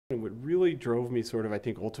What really drove me I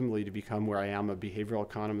think, ultimately to become where I am, a behavioral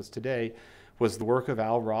economist today, was the work of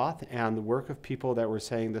Al Roth and the work of people that were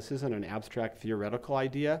saying this isn't an abstract theoretical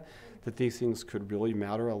idea, that these things could really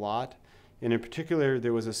matter a lot. And in particular,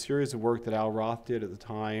 there was a series of work that Al Roth did at the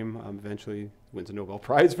time, eventually wins a Nobel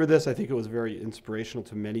Prize for this. I think it was very inspirational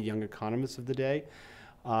to many young economists of the day.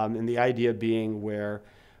 And the idea being where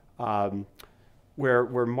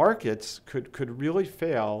markets could really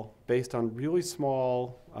fail based on really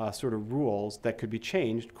small sort of rules that could be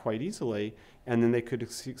changed quite easily, and then they could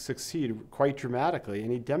succeed quite dramatically.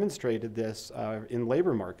 And he demonstrated this in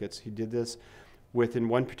labor markets. He did this within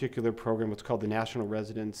one particular program, what's called the National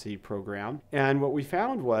Residency Program. And what we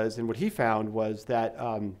found was, and what he found was that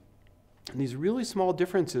these really small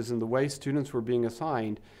differences in the way students were being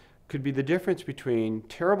assigned could be the difference between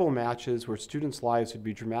terrible matches where students' lives would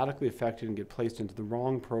be dramatically affected and get placed into the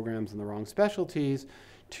wrong programs and the wrong specialties,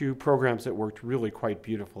 to programs that worked really quite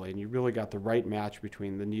beautifully. And you really got the right match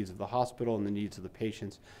between the needs of the hospital and the needs of the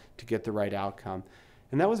patients to get the right outcome.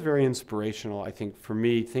 And that was very inspirational, I think, for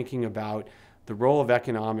me, thinking about the role of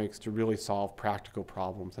economics to really solve practical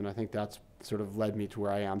problems. And I think that's sort of led me to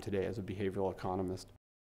where I am today as a behavioral economist.